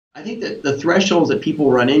I think that the thresholds that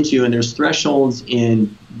people run into, and there's thresholds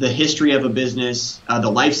in the history of a business,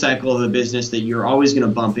 the life cycle of a business that you're always going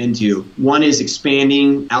to bump into. One is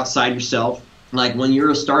expanding outside yourself. Like when you're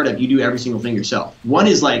a startup, you do every single thing yourself. One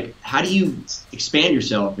is like, how do you expand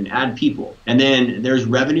yourself and add people? And then there's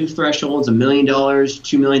revenue thresholds, $1 million,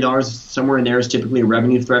 $2 million, somewhere in there is typically a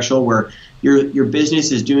revenue threshold where your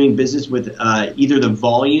business is doing business with either the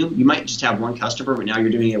volume. You might just have one customer, but now you're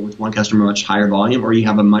doing it with one customer, much higher volume, or you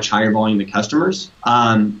have a much higher volume of customers,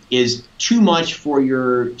 is too much for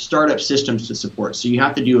your startup systems to support. So you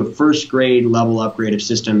have to do a first grade level upgrade of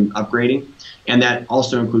system upgrading. And that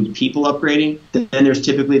also includes people upgrading. Then there's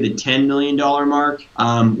typically the $10 million mark,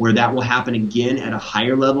 where that will happen again at a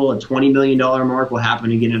higher level. A $20 million mark will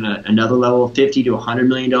happen again at another level, $50 to $100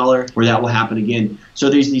 million, where that will happen again. So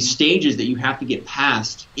there's these stages that you have to get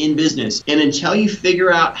past in business. And until you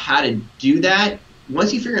figure out how to do that,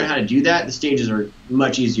 once you figure out how to do that, the stages are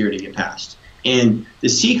much easier to get past. And the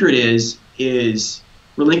secret is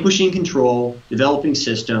relinquishing control, developing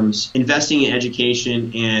systems, investing in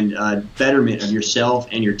education and betterment of yourself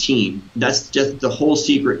and your team. That's just the whole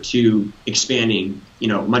secret to expanding,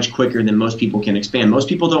 much quicker than most people can expand. Most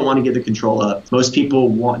people don't want to give the control up. Most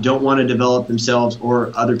people don't want to develop themselves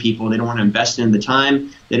or other people. They don't want to invest in the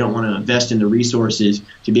time. They don't want to invest in the resources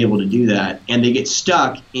to be able to do that. And they get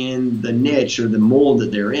stuck in the niche or the mold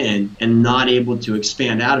that they're in and not able to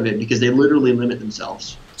expand out of it because they literally limit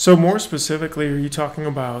themselves. So more specifically, are you talking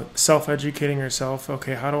about self-educating yourself?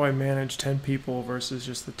 Okay, how do I manage 10 people versus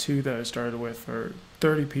just the 2 that I started with, or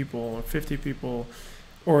 30 people or 50 people?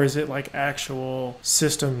 Or is it like actual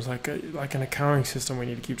systems, like an accounting system we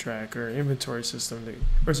need to keep track, or inventory system?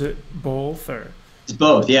 Or is it both? Or it's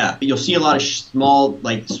both, yeah. You'll see a lot of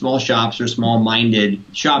small shops or small-minded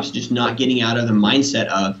shops just not getting out of the mindset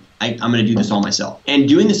of, I'm going to do this all myself. And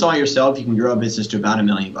doing this all yourself, you can grow a business to about $1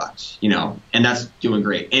 million, and that's doing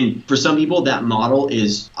great. And for some people, that model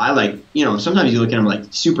is, sometimes you look at them like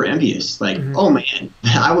super envious, like, oh man,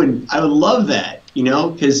 I would love that,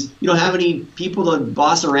 because you don't have any people to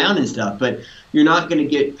boss around and stuff, but you're not going to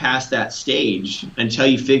get past that stage until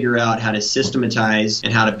you figure out how to systematize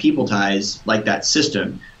and how to peopletize like that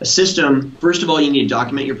system. A system, first of all, you need to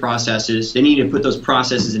document your processes. Then you need to put those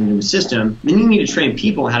processes into a system. Then you need to train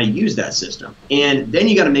people on how to use that system. And then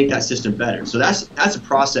you got to make that system better. So that's a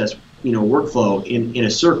process, workflow in a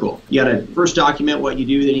circle. You got to first document what you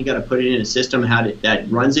do, then you got to put it in a system that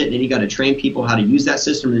runs it, and then you got to train people how to use that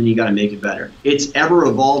system, and then you got to make it better. It's ever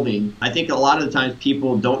evolving. I think a lot of the times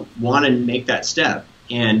people don't want to make that step.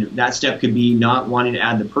 And that step could be not wanting to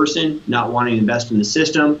add the person, not wanting to invest in the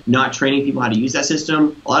system, not training people how to use that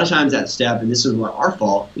system. A lot of times that step, and this is what our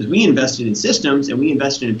fault, is we invested in systems and we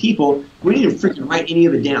invested in people. We didn't freaking write any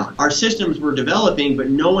of it down. Our systems were developing, but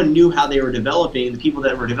no one knew how they were developing. The people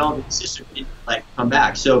that were developing the system didn't come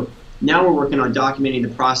back. So now we're working on documenting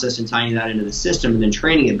the process and tying that into the system and then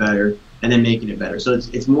training it better and then making it better. So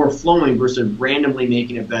it's more flowing versus randomly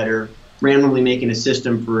making it better, randomly making a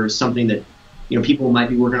system for something that people might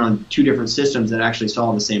be working on 2 different systems that actually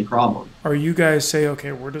solve the same problem. Are you guys say,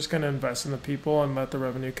 okay, we're just going to invest in the people and let the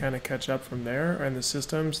revenue kind of catch up from there and the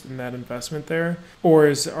systems and that investment there? Or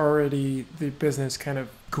is already the business kind of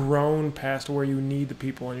grown past where you need the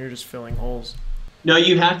people and you're just filling holes? No,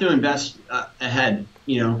 you have to invest ahead.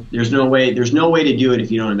 There's no way to do it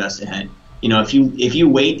if you don't invest ahead. If you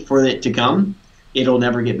wait for it to come, it'll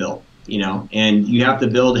never get built, and you have to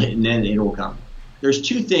build it and then it will come. There's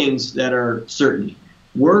 2 things that are certain: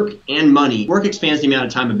 work and money. Work expands the amount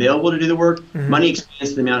of time available to do the work. Money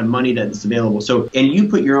expands the amount of money that's available. So, and you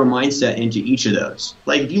put your own mindset into each of those.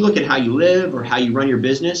 Like if you look at how you live or how you run your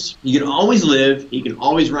business, you can always live, you can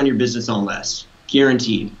always run your business on less.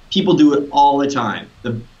 Guaranteed. People do it all the time.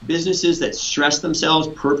 The businesses that stress themselves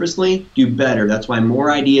purposely do better. That's why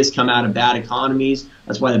more ideas come out of bad economies.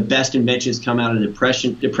 That's why the best inventions come out of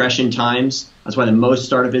depression times. That's why the most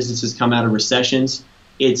startup businesses come out of recessions.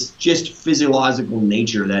 It's just physiological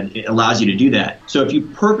nature that it allows you to do that. So if you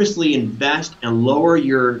purposely invest and lower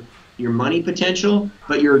your money potential,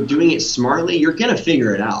 but you're doing it smartly, you're going to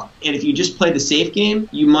figure it out. And if you just play the safe game,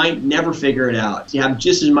 you might never figure it out. You have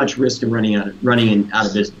just as much risk of running out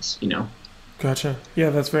of business, Gotcha.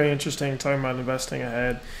 Yeah, that's very interesting, talking about investing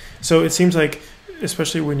ahead. So it seems like,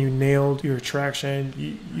 especially when you nailed your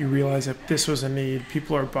attraction, you realize that this was a need,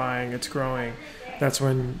 people are buying, it's growing. That's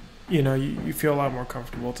when you feel a lot more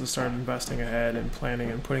comfortable to start investing ahead and planning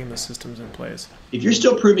and putting the systems in place. If you're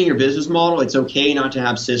still proving your business model, it's okay not to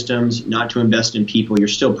have systems, not to invest in people. You're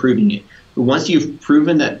still proving it. But once you've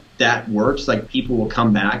proven that that works, like people will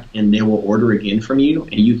come back and they will order again from you,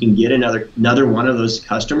 and you can get another one of those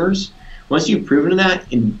customers, Once you've proven that,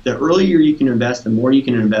 and the earlier you can invest, the more you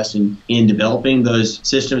can invest in developing those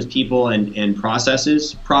systems, people, and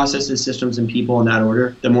processes, systems, and people in that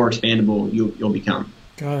order, the more expandable you'll become.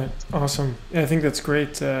 Got it. Awesome. Yeah, I think that's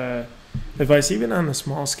great advice, even on the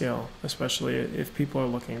small scale, especially if people are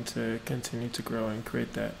looking to continue to grow and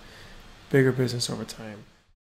create that bigger business over time.